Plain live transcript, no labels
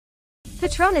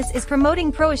PETRONAS is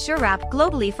promoting ProAssure-Wrap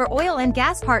globally for oil and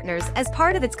gas partners as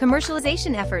part of its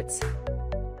commercialization efforts.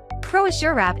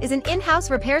 ProAssure-Wrap is an in-house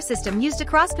repair system used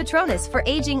across PETRONAS for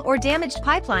aging or damaged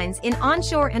pipelines in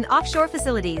onshore and offshore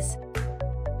facilities.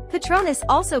 PETRONAS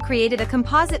also created a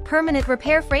composite permanent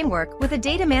repair framework with a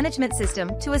data management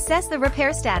system to assess the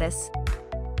repair status.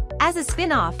 As a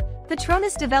spin-off,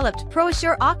 PETRONAS developed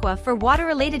ProAssure Aqua for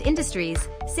water-related industries,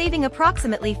 saving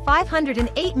approximately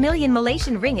 508 million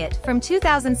Malaysian ringgit from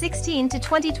 2016 to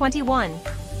 2021.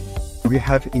 We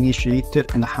have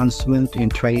initiated enhancement in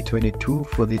 2022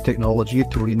 for the technology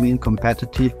to remain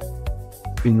competitive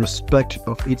in respect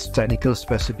of its technical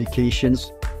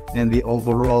specifications and the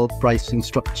overall pricing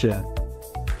structure.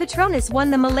 PETRONAS won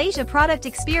the Malaysia Product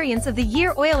Experience of the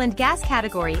Year Oil and Gas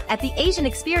category at the Asian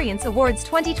Experience Awards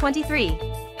 2023.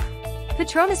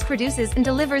 PETRONAS produces and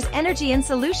delivers energy and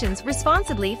solutions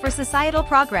responsibly for societal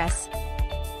progress.